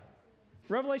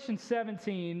Revelation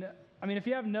 17, I mean, if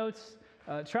you have notes,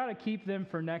 try to keep them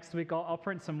for next week. I'll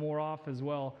print some more off as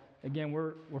well. Again,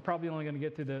 we're probably only going to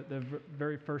get through the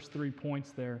very first 3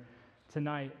 points there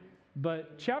tonight.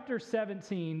 But chapter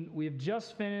 17, we have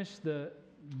just finished the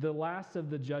last of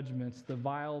the judgments, the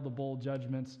vial, the bowl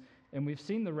judgments, and we've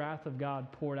seen the wrath of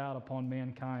God poured out upon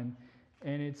mankind.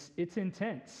 And it's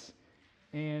intense.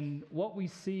 And what we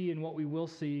see and what we will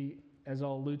see, as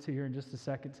I'll allude to here in just a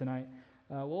second tonight,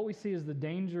 what we see is the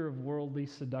danger of worldly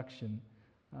seduction,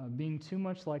 being too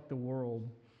much like the world.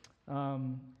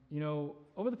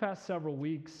 Over the past several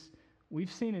weeks,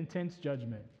 we've seen intense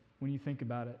judgment when you think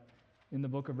about it in the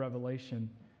book of Revelation.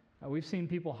 We've seen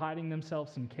people hiding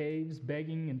themselves in caves,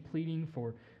 begging and pleading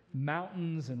for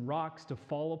mountains and rocks to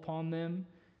fall upon them.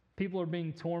 People are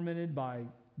being tormented by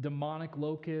demonic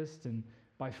locusts and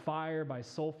by fire, by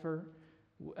sulfur.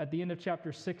 At the end of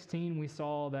chapter 16, we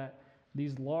saw that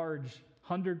these large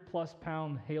 100-plus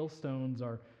pound hailstones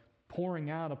are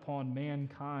pouring out upon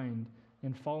mankind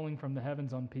and falling from the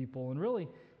heavens on people. And really,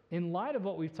 in light of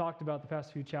what we've talked about the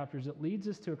past few chapters, it leads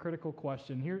us to a critical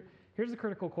question. Here's the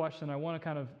critical question I want to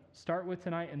kind of start with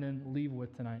tonight and then leave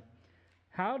with tonight.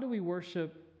 How do we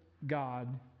worship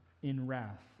God in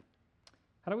wrath?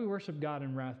 How do we worship God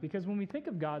in wrath? Because when we think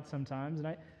of God sometimes, and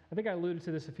I think I alluded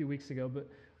to this a few weeks ago, but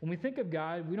when we think of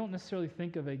God, we don't necessarily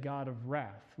think of a God of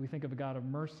wrath. We think of a God of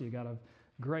mercy, a God of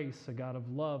grace, a God of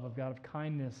love, a God of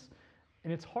kindness.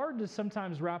 And it's hard to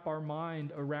sometimes wrap our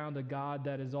mind around a God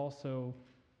that is also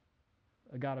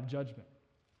a God of judgment,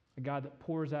 a God that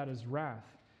pours out his wrath.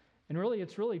 And really,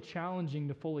 it's really challenging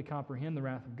to fully comprehend the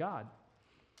wrath of God.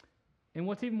 And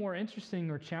what's even more interesting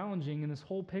or challenging in this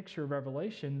whole picture of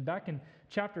Revelation, back in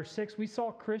chapter 6, we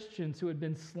saw Christians who had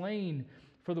been slain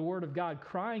for the word of God,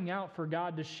 crying out for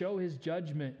God to show his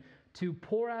judgment, to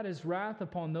pour out his wrath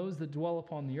upon those that dwell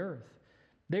upon the earth.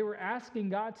 They were asking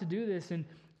God to do this, and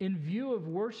in view of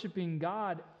worshiping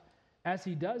God as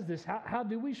he does this, how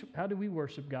do we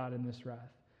worship God in this wrath?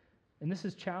 And this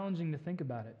is challenging to think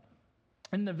about it.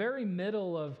 In the very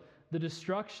middle of the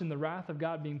destruction, the wrath of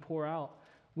God being poured out,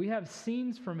 we have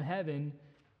scenes from heaven,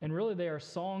 and really they are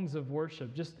songs of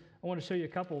worship. I want to show you a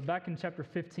couple. Back in chapter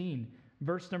 15,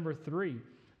 verse number 3,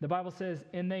 the Bible says,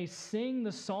 "And they sing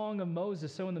the song of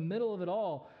Moses." So in the middle of it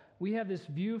all, we have this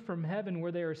view from heaven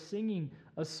where they are singing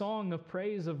a song of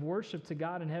praise, of worship to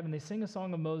God in heaven. They sing a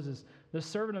song of Moses, the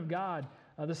servant of God,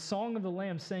 the song of the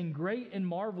Lamb, saying, "Great and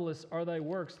marvelous are thy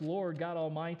works, Lord God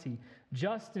Almighty.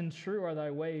 Just and true are thy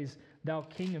ways, thou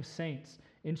King of saints."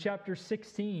 In chapter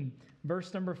 16,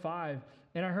 verse number 5,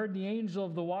 "And I heard the angel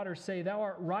of the waters say, Thou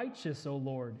art righteous, O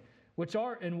Lord, which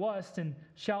art and wast and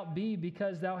shalt be,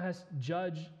 because thou hast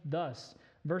judged thus."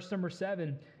 Verse number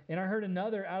 7, "And I heard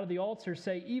another out of the altar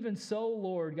say, Even so,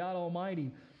 Lord God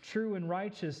Almighty, true and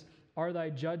righteous are thy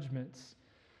judgments."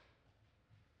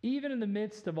 Even in the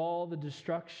midst of all the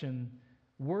destruction,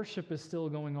 worship is still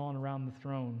going on around the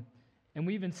throne. And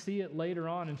we even see it later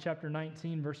on in chapter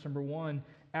 19, verse number 1,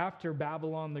 after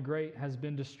Babylon the Great has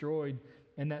been destroyed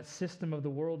and that system of the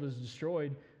world is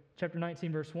destroyed. Chapter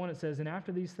 19, verse 1, it says, "And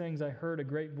after these things I heard a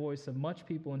great voice of much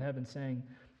people in heaven saying,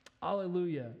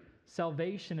 Alleluia,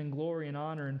 salvation and glory and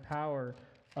honor and power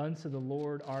unto the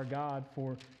Lord our God,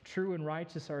 for true and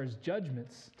righteous are his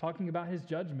judgments," talking about his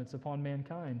judgments upon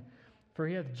mankind. "For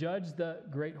he hath judged the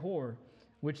great whore,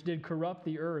 which did corrupt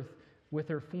the earth with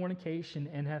her fornication,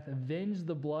 and hath avenged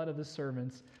the blood of the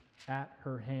servants at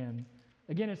her hand."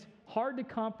 Again, it's hard to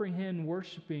comprehend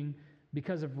worshiping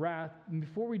because of wrath. And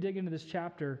before we dig into this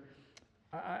chapter,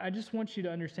 I just want you to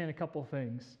understand a couple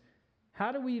things.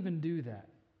 How do we even do that?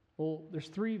 Well, there's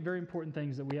 3 very important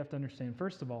things that we have to understand.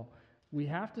 First of all, we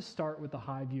have to start with the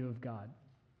high view of God.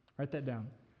 Write that down.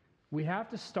 We have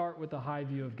to start with the high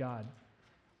view of God.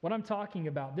 What I'm talking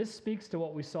about, this speaks to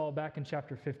what we saw back in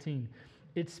chapter 15.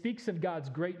 It speaks of God's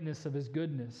greatness, of his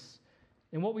goodness.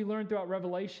 And what we learned throughout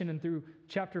Revelation and through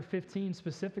chapter 15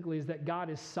 specifically is that God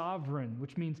is sovereign,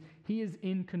 which means he is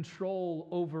in control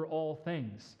over all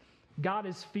things. God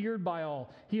is feared by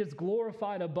all. He is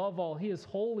glorified above all. He is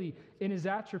holy in his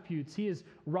attributes. He is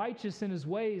righteous in his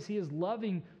ways. He is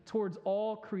loving towards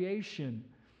all creation.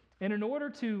 And in order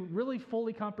to really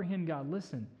fully comprehend God,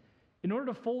 listen, in order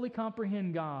to fully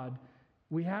comprehend God,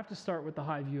 we have to start with the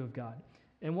high view of God.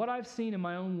 And what I've seen in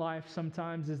my own life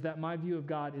sometimes is that my view of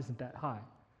God isn't that high.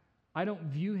 I don't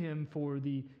view him for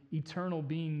the eternal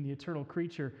being, the eternal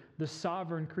creature, the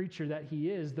sovereign creature that he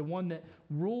is, the one that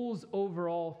rules over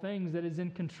all things, that is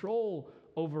in control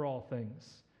over all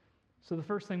things. So the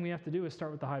first thing we have to do is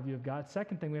start with the high view of God.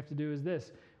 Second thing we have to do is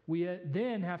this. We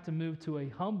then have to move to a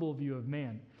humble view of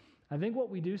man. I think what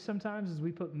we do sometimes is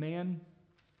we put man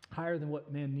higher than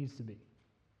what man needs to be.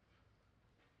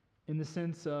 In the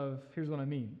sense of, here's what I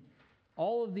mean.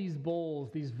 All of these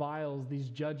bowls, these vials, these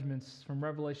judgments from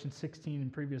Revelation 16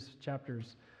 and previous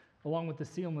chapters, along with the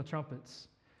seal and the trumpets,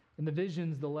 and the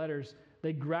visions, the letters,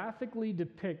 they graphically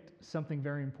depict something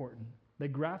very important. They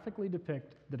graphically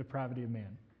depict the depravity of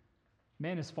man.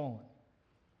 Man is fallen.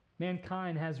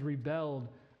 Mankind has rebelled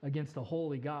against the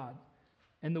holy God.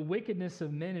 And the wickedness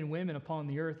of men and women upon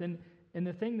the earth. And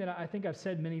the thing that I think I've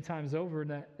said many times over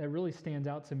that really stands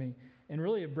out to me, and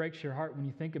really it breaks your heart when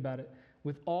you think about it,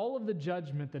 with all of the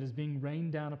judgment that is being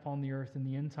rained down upon the earth in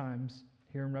the end times,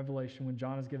 here in Revelation, when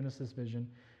John has given us this vision,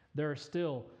 there are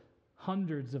still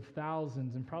hundreds of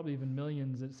thousands and probably even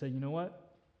millions that say, you know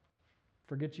what?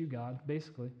 Forget you, God,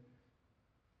 basically.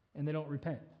 And they don't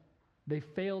repent. They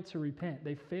fail to repent.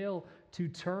 They fail to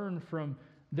turn from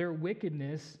their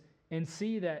wickedness and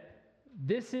see that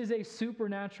this is a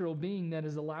supernatural being that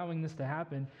is allowing this to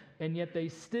happen, and yet they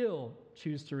still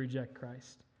choose to reject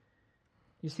Christ.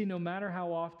 You see, no matter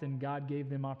how often God gave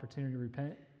them opportunity to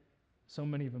repent, so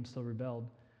many of them still rebelled.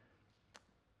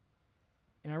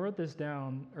 And I wrote this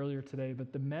down earlier today,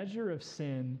 but the measure of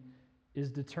sin is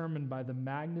determined by the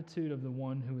magnitude of the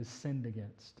one who is sinned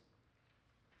against.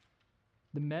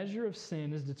 The measure of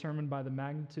sin is determined by the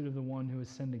magnitude of the one who is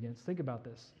sinned against. Think about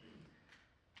this.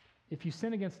 If you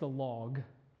sin against a log,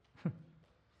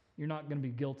 you're not going to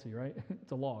be guilty, right?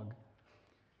 It's a log.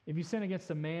 If you sin against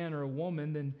a man or a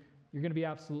woman, then you're going to be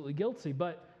absolutely guilty.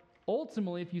 But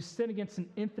ultimately, if you sin against an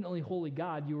infinitely holy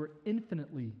God, you are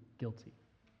infinitely guilty.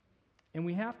 And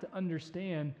we have to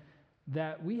understand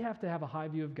that we have to have a high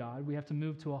view of God. We have to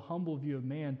move to a humble view of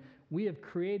man. We have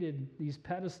created these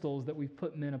pedestals that we've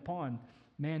put men upon,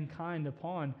 mankind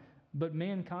upon, but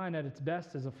mankind at its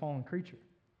best is a fallen creature.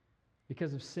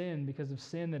 Because of sin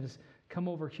that has come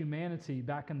over humanity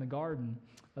back in the Garden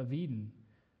of Eden.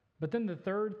 But then the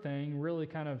third thing, really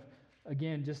kind of,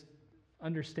 again, just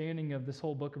understanding of this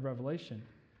whole book of Revelation.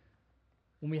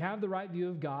 When we have the right view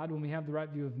of God, when we have the right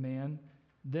view of man,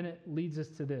 then it leads us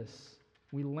to this.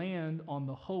 We land on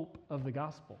the hope of the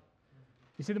gospel.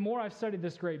 You see, the more I've studied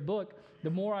this great book, the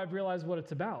more I've realized what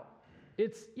it's about.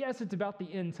 It's about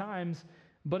the end times,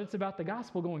 but it's about the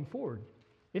gospel going forward.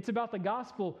 It's about the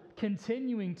gospel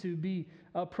continuing to be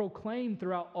proclaimed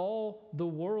throughout all the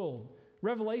world.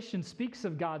 Revelation speaks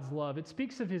of God's love. It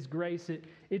speaks of His grace.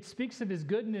 It speaks of His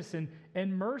goodness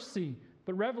and mercy.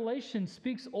 But Revelation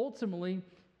speaks ultimately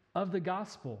of the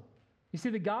gospel. You see,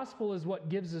 the gospel is what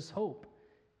gives us hope.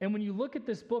 And when you look at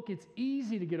this book, it's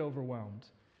easy to get overwhelmed.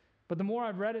 But the more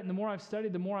I've read it and the more I've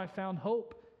studied, the more I've found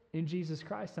hope in Jesus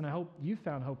Christ. And I hope you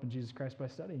found hope in Jesus Christ by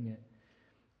studying it.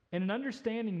 And in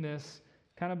understanding this,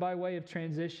 kind of by way of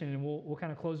transition, and we'll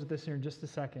kind of close with this here in just a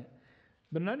second.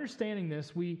 But in understanding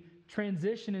this, we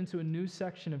transition into a new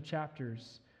section of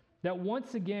chapters that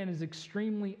once again is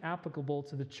extremely applicable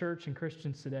to the church and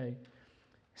Christians today.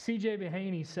 C.J.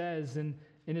 Mahaney says in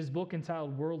his book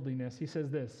entitled Worldliness, he says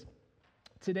this: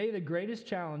 today the greatest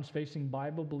challenge facing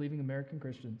Bible-believing American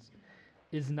Christians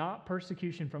is not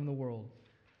persecution from the world,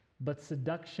 but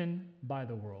seduction by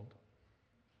the world.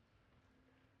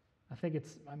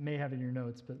 I may have it in your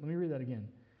notes, but let me read that again.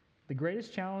 The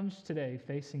greatest challenge today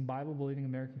facing Bible-believing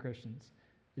American Christians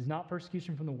is not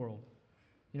persecution from the world.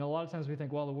 You know, a lot of times we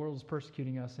think, well, the world is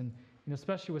persecuting us, and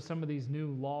especially with some of these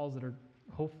new laws that are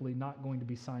hopefully not going to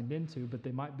be signed into, but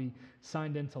they might be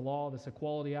signed into law, this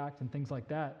Equality Act and things like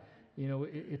that.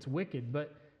 It's wicked.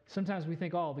 But sometimes we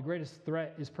think, the greatest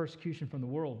threat is persecution from the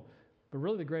world. But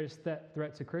really the greatest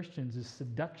threat to Christians is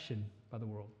seduction by the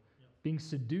world, being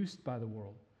seduced by the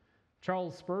world.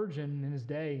 Charles Spurgeon, in his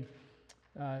day,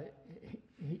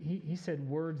 he said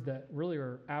words that really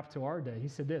are apt to our day. He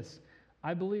said this: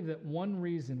 I believe that one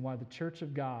reason why the Church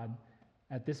of God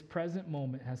at this present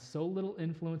moment has so little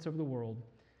influence over the world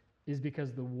is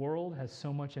because the world has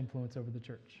so much influence over the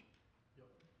church. Yep.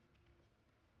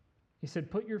 He said,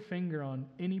 put your finger on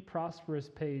any prosperous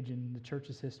page in the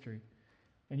church's history,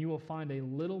 and you will find a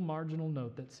little marginal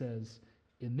note that says,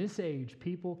 in this age,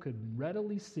 people could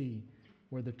readily see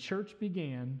where the church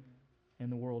began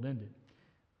and the world ended.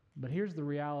 But here's the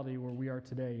reality where we are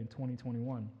today in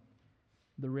 2021.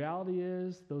 The reality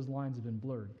is those lines have been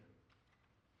blurred.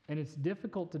 And it's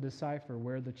difficult to decipher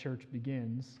where the church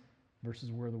begins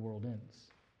versus where the world ends.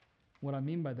 What I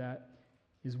mean by that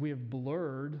is we have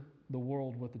blurred the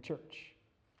world with the church.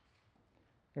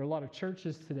 There are a lot of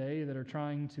churches today that are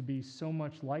trying to be so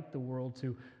much like the world,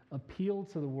 to appeal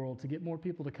to the world, to get more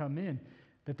people to come in,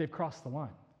 that they've crossed the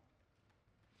line.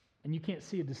 And you can't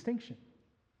see a distinction.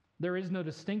 There is no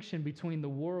distinction between the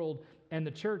world and the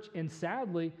church. And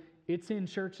sadly, it's in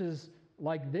churches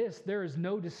like this, there is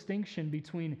no distinction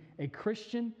between a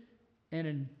Christian and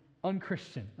an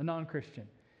unchristian, a non-Christian.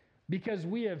 Because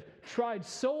we have tried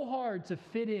so hard to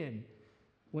fit in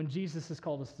when Jesus has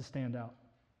called us to stand out.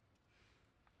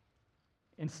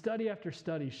 And study after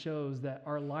study shows that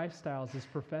our lifestyles as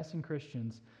professing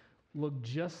Christians look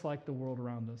just like the world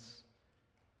around us.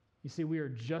 You see, we are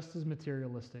just as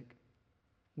materialistic.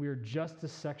 We are just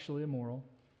as sexually immoral.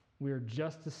 We are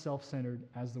just as self-centered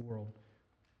as the world.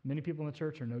 Many people in the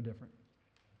church are no different.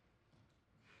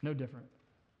 No different.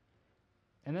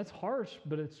 And that's harsh,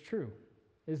 but it's true,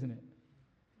 isn't it?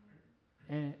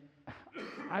 And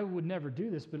I would never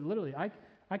do this, but literally,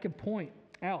 I could point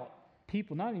out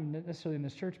people, not even necessarily in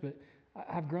this church, but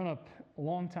I've grown up a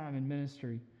long time in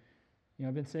ministry. You know,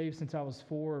 I've been saved since I was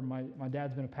 4. My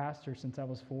dad's been a pastor since I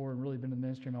was 4 and really been in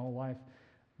ministry my whole life.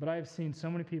 But I have seen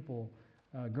so many people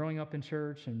growing up in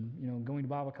church and, you know, going to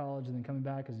Bible college and then coming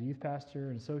back as a youth pastor,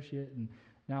 an associate, and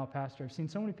now a pastor. I've seen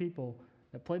so many people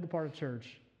that played the part of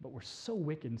church, but were so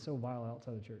wicked and so vile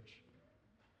outside the church.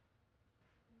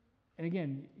 And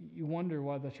again, you wonder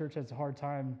why the church has a hard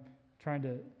time trying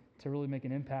to really make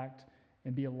an impact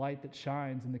and be a light that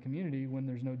shines in the community when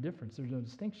there's no difference, there's no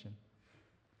distinction.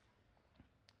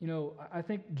 You know, I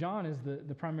think John is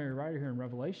the primary writer here in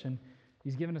Revelation.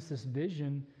 He's given us this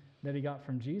vision that he got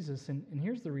from Jesus. And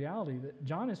here's the reality, that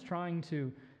John is trying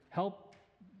to help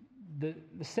the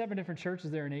 7 different churches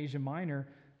there in Asia Minor,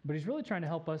 but he's really trying to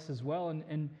help us as well.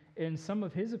 And in some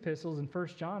of his epistles, in 1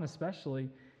 John especially,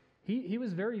 he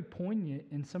was very poignant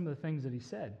in some of the things that he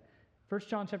said. 1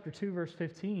 John chapter 2, verse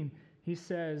 15, he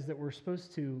says that we're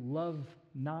supposed to love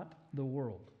not the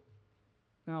world.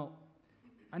 Now,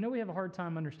 I know we have a hard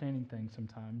time understanding things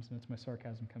sometimes, and that's my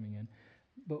sarcasm coming in.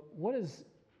 But what does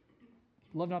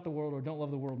love not the world or don't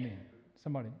love the world mean?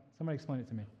 Somebody explain it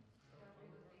to me.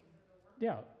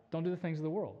 Yeah, don't do the things of the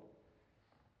world.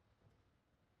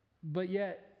 But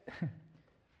yet,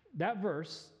 that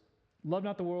verse, love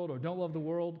not the world or don't love the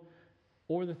world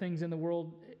or the things in the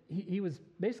world, he was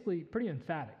basically pretty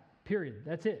emphatic, period.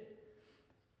 That's it.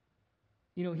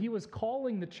 You know, he was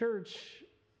calling the church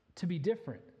to be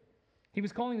different. He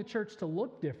was calling the church to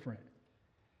look different.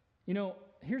 You know,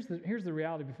 here's the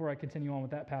reality before I continue on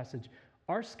with that passage.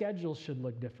 Our schedules should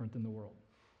look different than the world.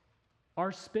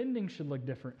 Our spending should look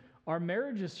different. Our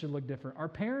marriages should look different. Our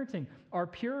parenting, our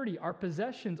purity, our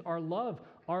possessions, our love,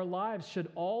 our lives should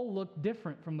all look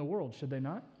different from the world, should they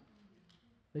not?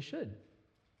 They should.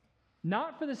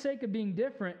 Not for the sake of being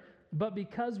different, but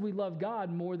because we love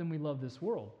God more than we love this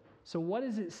world. So what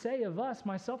does it say of us,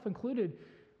 myself included,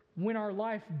 when our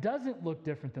life doesn't look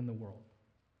different than the world?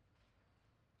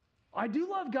 I do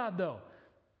love God, though.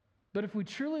 But if we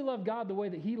truly love God the way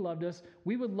that He loved us,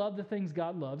 we would love the things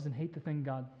God loves and hate the thing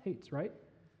God hates, right?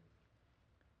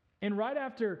 And right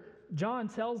after John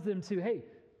tells them to, hey,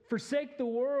 forsake the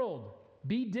world,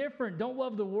 be different, don't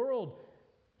love the world,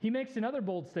 he makes another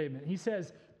bold statement. He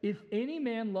says, if any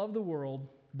man love the world,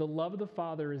 the love of the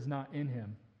Father is not in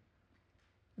him.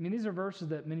 I mean, these are verses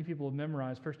that many people have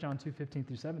memorized, 1 John 2, 15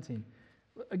 through 17.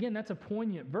 Again, that's a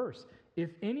poignant verse.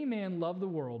 If any man love the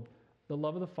world, the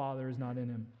love of the Father is not in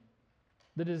him.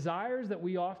 The desires that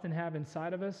we often have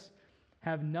inside of us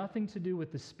have nothing to do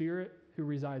with the Spirit who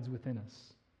resides within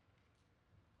us.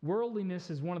 Worldliness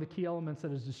is one of the key elements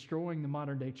that is destroying the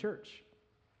modern day church.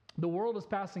 The world is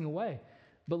passing away,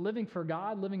 but living for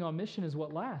God, living on mission is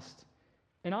what lasts.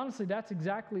 And honestly, that's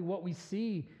exactly what we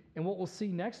see and what we'll see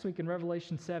next week in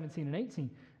Revelation 17 and 18.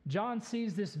 John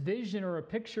sees this vision or a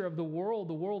picture of the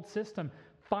world system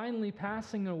finally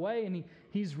passing away, and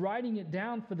he's writing it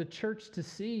down for the church to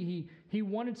see. He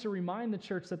wanted to remind the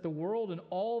church that the world and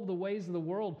all of the ways of the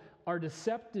world are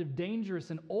deceptive, dangerous,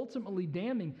 and ultimately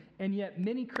damning, and yet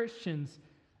many Christians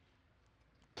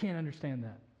can't understand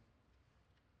that.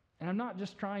 And I'm not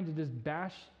just trying to just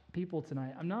bash people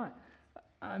tonight.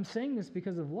 I'm saying this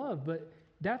because of love, but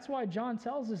that's why John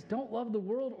tells us don't love the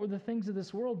world or the things of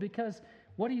this world, because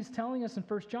what he's telling us in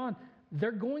 1 John,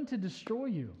 they're going to destroy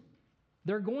you.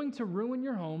 They're going to ruin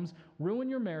your homes, ruin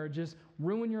your marriages,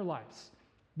 ruin your lives.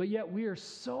 But yet we are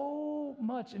so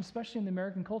much, especially in the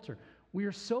American culture, we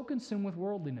are so consumed with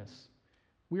worldliness.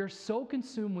 We are so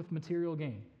consumed with material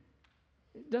gain.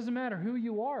 It doesn't matter who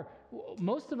you are.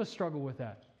 Most of us struggle with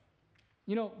that.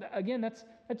 You know, again, that's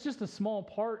just a small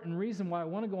part and reason why I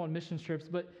want to go on mission trips,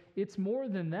 but it's more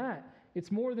than that.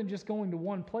 It's more than just going to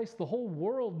one place. The whole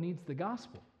world needs the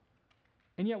gospel.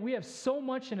 And yet we have so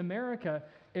much in America,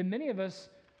 and many of us,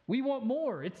 we want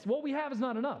more. It's what we have is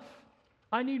not enough.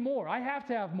 I need more. I have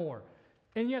to have more.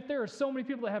 And yet there are so many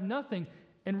people that have nothing,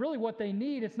 and really what they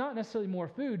need, it's not necessarily more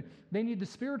food. They need the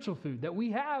spiritual food that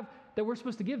we have that we're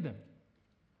supposed to give them.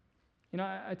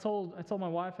 I told my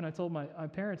wife and I told my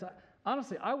parents,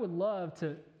 honestly, I would love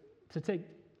to take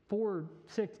 4,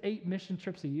 6, 8 mission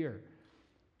trips a year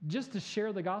just to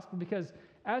share the gospel, because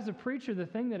as a preacher, the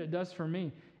thing that it does for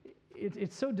me,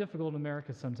 it's so difficult in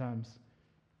America sometimes.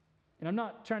 And I'm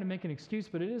not trying to make an excuse,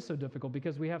 but it is so difficult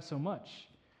because we have so much.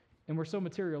 And we're so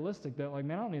materialistic that, like,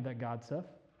 man, I don't need that God stuff.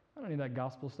 I don't need that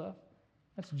gospel stuff.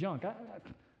 That's junk. I'll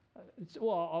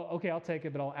take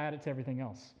it, but I'll add it to everything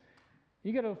else.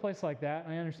 You go to a place like that,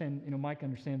 and I understand, Mike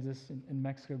understands this in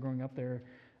Mexico growing up there,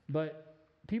 but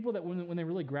people that when they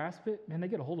really grasp it, man, they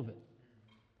get a hold of it.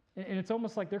 And it's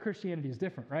almost like their Christianity is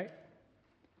different, right?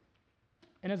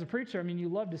 And as a preacher, you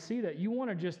love to see that. You want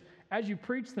to just, as you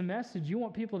preach the message, you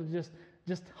want people to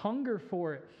just hunger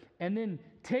for it and then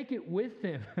take it with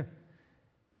them.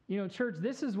 Church,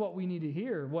 this is what we need to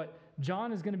hear. What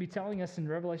John is going to be telling us in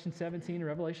Revelation 17 and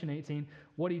Revelation 18,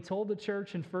 what he told the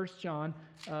church in 1 John.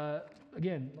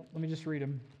 Again, let me just read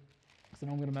them, because I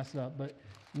know I'm going to mess it up. But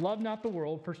love not the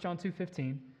world, 1 John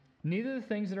 2:15. Neither the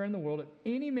things that are in the world. If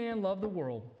any man love the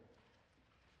world,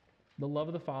 the love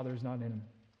of the Father is not in him.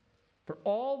 For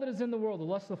all that is in the world, the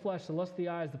lust of the flesh, the lust of the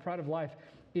eyes, the pride of life,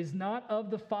 is not of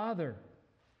the Father,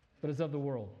 but is of the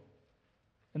world.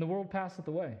 And the world passeth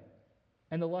away,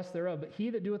 and the lust thereof. But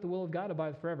he that doeth the will of God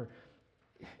abideth forever.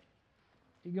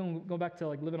 You're going to go back to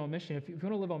living on mission. If you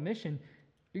want to live on mission,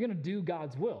 you're going to do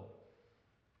God's will.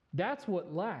 That's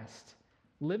what lasts.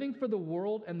 Living for the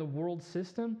world and the world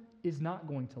system is not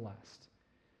going to last.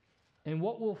 And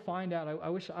what we'll find out, I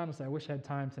wish I had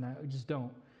time tonight. I just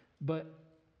don't. But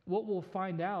what we'll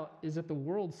find out is that the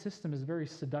world system is very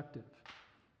seductive.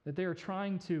 That they are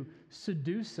trying to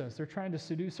seduce us. They're trying to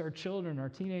seduce our children, our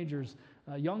teenagers,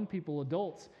 young people,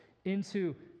 adults,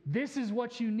 into this is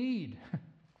what you need.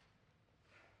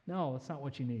 No, it's not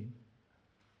what you need.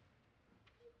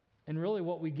 And really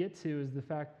what we get to is the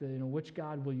fact that, which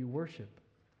God will you worship?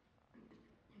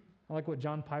 I like what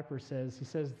John Piper says. He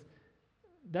says,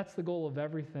 that's the goal of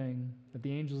everything that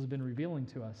the angels have been revealing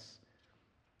to us.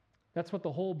 That's what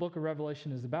the whole book of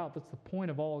Revelation is about. That's the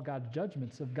point of all God's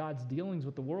judgments, of God's dealings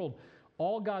with the world.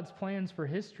 All God's plans for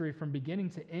history from beginning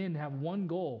to end have one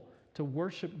goal: to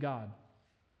worship God.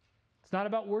 It's not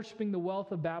about worshiping the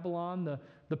wealth of Babylon,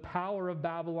 the power of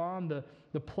Babylon,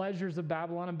 the pleasures of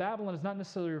Babylon. And Babylon is not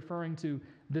necessarily referring to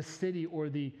the city or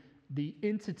the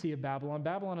entity of Babylon.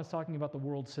 Babylon is talking about the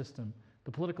world system,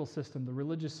 the political system, the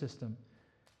religious system.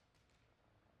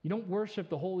 You don't worship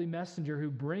the holy messenger who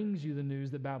brings you the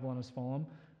news that Babylon has fallen.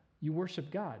 You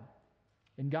worship God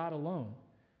and God alone.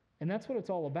 And that's what it's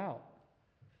all about.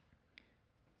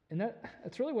 And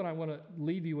that's really what I want to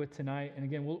leave you with tonight. And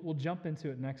again, we'll jump into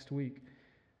it next week.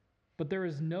 But there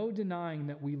is no denying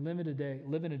that we live in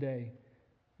a day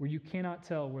where you cannot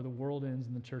tell where the world ends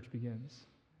and the church begins.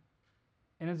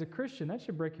 And as a Christian, that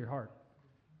should break your heart.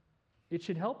 It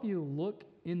should help you look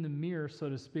in the mirror, so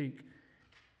to speak,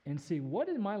 and see what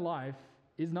in my life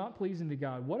is not pleasing to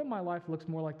God. What in my life looks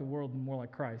more like the world and more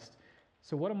like Christ?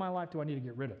 So what in my life do I need to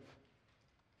get rid of?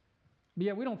 But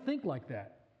yeah, we don't think like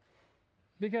that.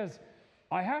 Because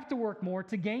I have to work more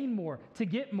to gain more, to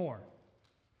get more.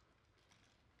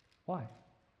 Why?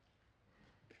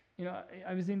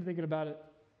 I was even thinking about it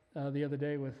the other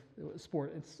day with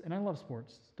sport. And I love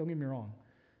sports, don't get me wrong.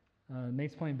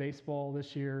 Nate's playing baseball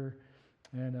this year,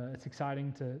 and it's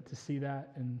exciting to see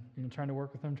that, and trying to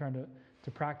work with him, trying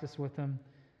to practice with him.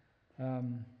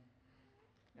 I'm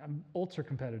ultra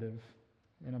competitive,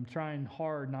 and I'm trying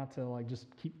hard not to just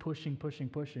keep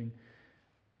pushing.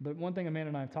 But one thing Amanda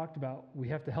and I have talked about, we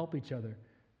have to help each other,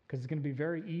 because it's going to be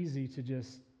very easy to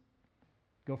just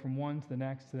go from one to the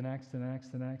next, to the next, to the next,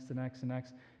 to the next, to the next, to the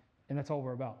next, and that's all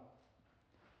we're about.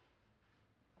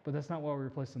 But that's not what we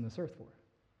were placed on this earth for.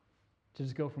 To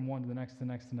just go from one to the next, to the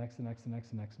next, to the next, to the next, to the next,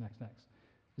 to the next, to the next, next.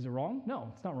 Is it wrong?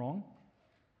 No, it's not wrong.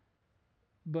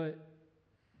 But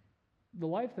the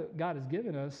life that God has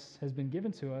given us has been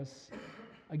given to us,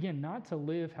 again, not to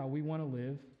live how we want to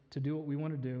live, to do what we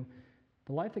want to do.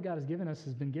 The life that God has given us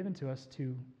has been given to us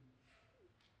to,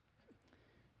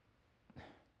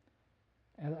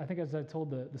 I think as I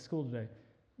told the school today,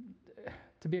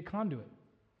 to be a conduit.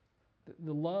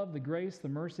 The love, the grace, the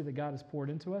mercy that God has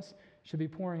poured into us should be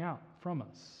pouring out from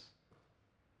us.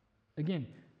 Again,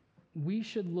 we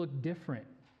should look different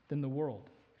than the world.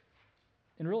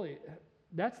 And really,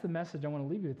 that's the message I want to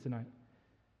leave you with tonight.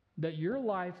 That your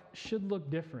life should look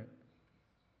different.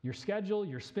 Your schedule,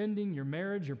 your spending, your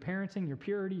marriage, your parenting, your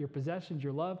purity, your possessions,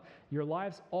 your love, your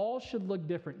lives, all should look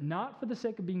different. Not for the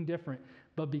sake of being different,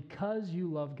 but because you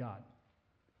love God.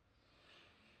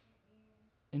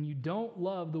 And you don't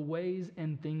love the ways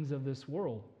and things of this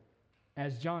world.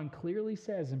 As John clearly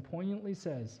says and poignantly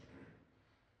says,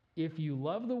 if you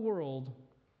love the world,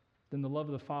 then the love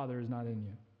of the Father is not in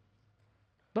you.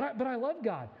 But I love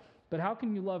God. But how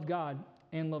can you love God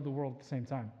and love the world at the same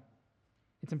time?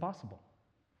 It's impossible.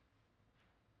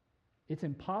 It's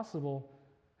impossible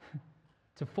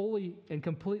to fully and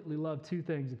completely love two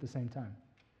things at the same time.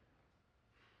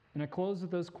 And I close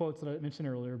with those quotes that I mentioned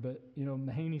earlier, but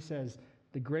Mahaney says,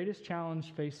 the greatest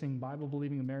challenge facing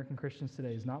Bible-believing American Christians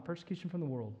today is not persecution from the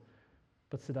world,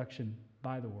 but seduction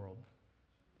by the world.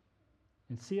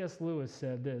 And C.S. Lewis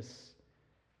said this,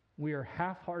 we are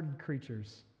half-hearted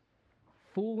creatures,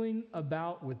 fooling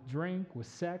about with drink, with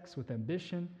sex, with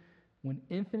ambition, when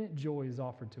infinite joy is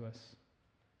offered to us.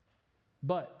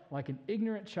 But, like an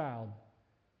ignorant child,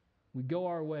 we go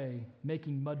our way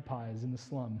making mud pies in the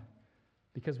slum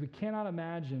because we cannot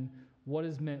imagine what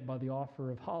is meant by the offer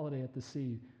of holiday at the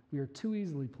sea. We are too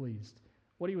easily pleased.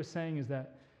 What he was saying is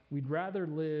that we'd rather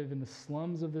live in the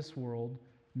slums of this world,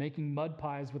 making mud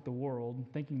pies with the world,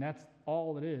 thinking that's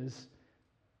all it is,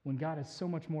 when God has so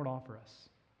much more to offer us,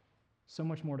 so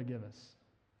much more to give us.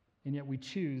 And yet we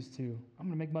choose to, I'm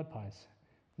going to make mud pies,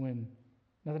 when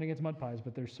nothing against mud pies,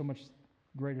 but there's so much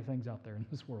greater things out there in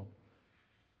this world.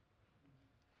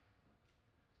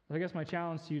 I guess my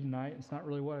challenge to you tonight, it's not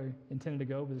really where I intended to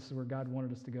go, but this is where God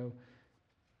wanted us to go.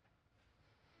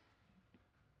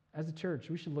 As a church,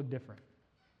 we should look different.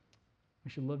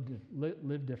 We should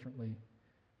live differently.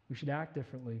 We should act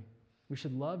differently. We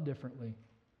should love differently.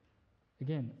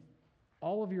 Again,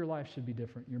 all of your life should be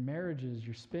different. Your marriages,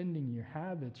 your spending, your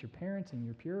habits, your parenting,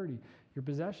 your purity, your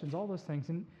possessions, all those things.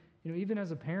 And even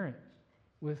as a parent,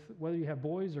 with whether you have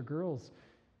boys or girls,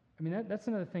 I mean, that's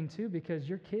another thing too, because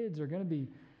your kids are going to be,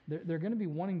 they're going to be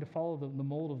wanting to follow the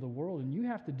mold of the world, and you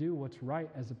have to do what's right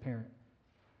as a parent,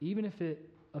 even if it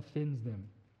offends them,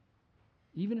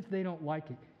 even if they don't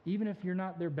like it, even if you're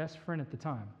not their best friend at the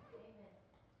time.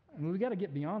 I mean, we got to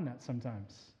get beyond that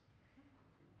sometimes.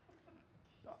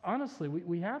 Honestly,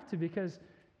 we have to, because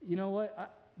you know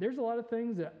what? There's a lot of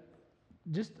things that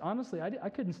just honestly, I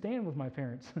couldn't stand with my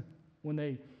parents when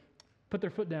they put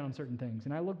their foot down on certain things.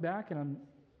 And I look back and I'm,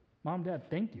 Mom, Dad,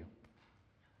 thank you.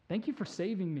 Thank you for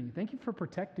saving me. Thank you for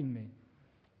protecting me.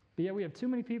 But yet we have too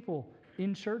many people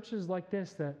in churches like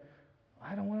this that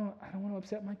I don't want to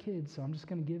upset my kids, so I'm just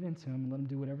going to give in to them and let them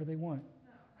do whatever they want.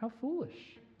 How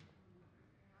foolish.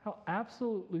 How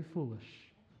absolutely foolish.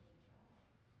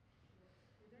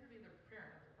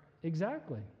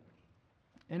 Exactly.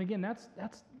 And again, that's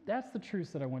the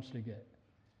truth that I want you to get.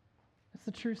 That's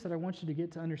the truth that I want you to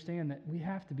get, to understand that we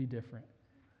have to be different.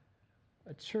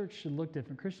 A church should look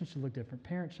different. Christians should look different.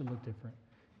 Parents should look different.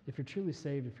 If you're truly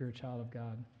saved, if you're a child of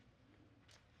God.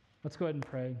 Let's go ahead and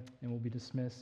pray, and we'll be dismissed.